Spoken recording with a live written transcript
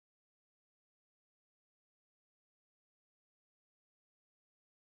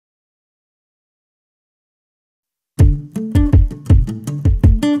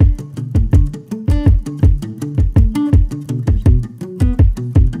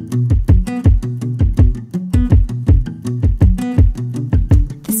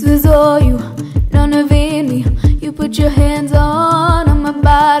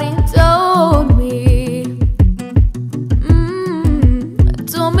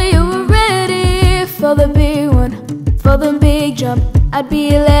for the big one, for the big jump. I'd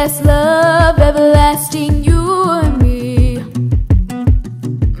be last love, everlasting, you and me.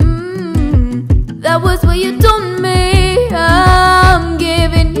 That was what you told me. I'm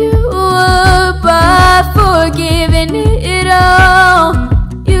giving you up, I've forgiven it all.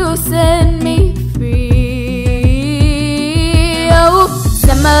 You set me free. Oh,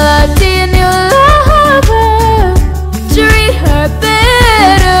 send my love to your new lover. Treat her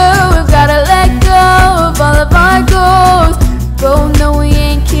better. We've gotta let go of all of our goals. Both know we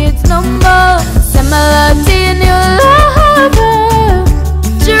ain't kids no more. Send my love to your new lover.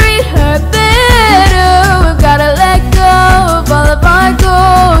 Treat her better. We've gotta let go of all of our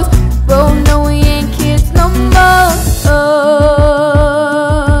goals. Both know we ain't kids no more. Oh.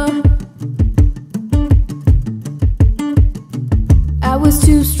 I was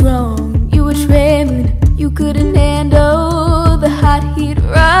too strong, you were trembling. You couldn't handle the hot heat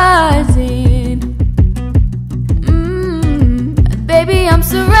rising. Baby, I'm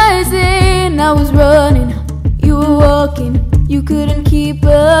still rising. I was running, you were walking. You couldn't keep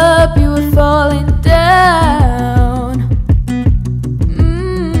up, you were falling down.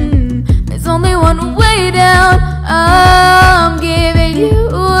 There's only one way down. I'm giving you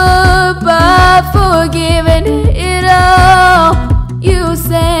up, I've forgiven it all. You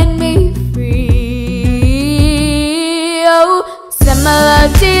set me free. Oh, send my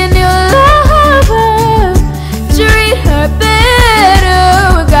love to your new lover. Treat her better.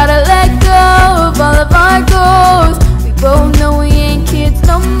 We gotta let go of all of our goals. We both know we ain't kids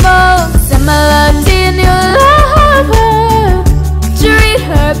no more. Send my love to your new lover. Treat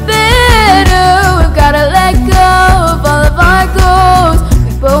her better. We gotta let go of all of our goals.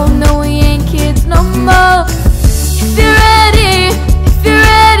 We both know we ain't kids no more. If you're ready, if you're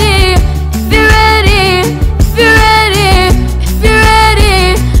ready, if you're ready, if you're ready, if you're ready,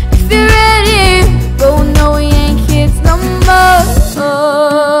 if you're ready, we both know we ain't kids no more.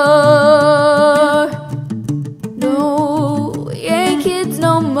 No, we ain't kids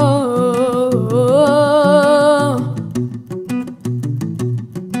no more.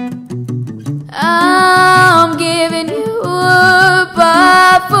 I'm giving you up,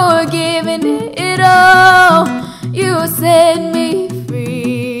 I've forgiven it all. You set me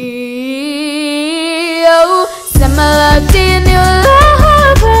free. Oh, send my love to your new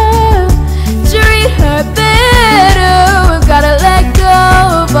lover. Treat her better. We've gotta let go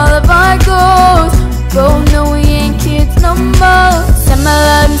of all of our goals. Both know we ain't kids no more. Send my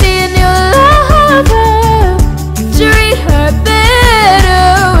love to your new lover. Treat her better.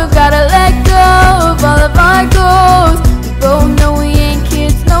 We've gotta let go of all of our goals. Both know we ain't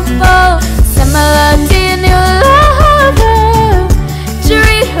kids no more. Send my love to your new lover.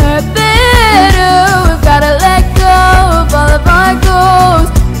 Treat her better. We've gotta let go of all of our goals.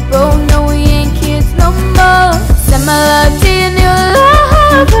 Both know we ain't kids no more. Send my love to your new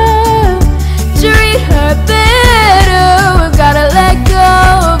lover. Treat her better. We've gotta let go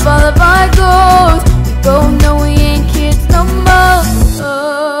of all of our goals. We both know we ain't kids no more.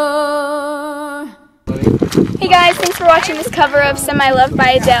 Hey guys, thanks for watching this cover of Semi Love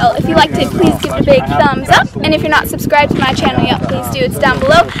by Adele. If you liked it, please give it a big thumbs up. And if you're not subscribed to my channel yet, please do. It's down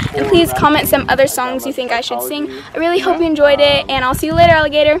below. And please comment some other songs you think I should sing. I really hope you enjoyed it, and I'll see you later,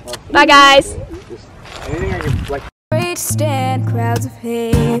 alligator. Bye guys. Great stand crowds of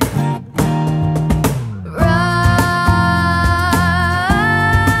hate.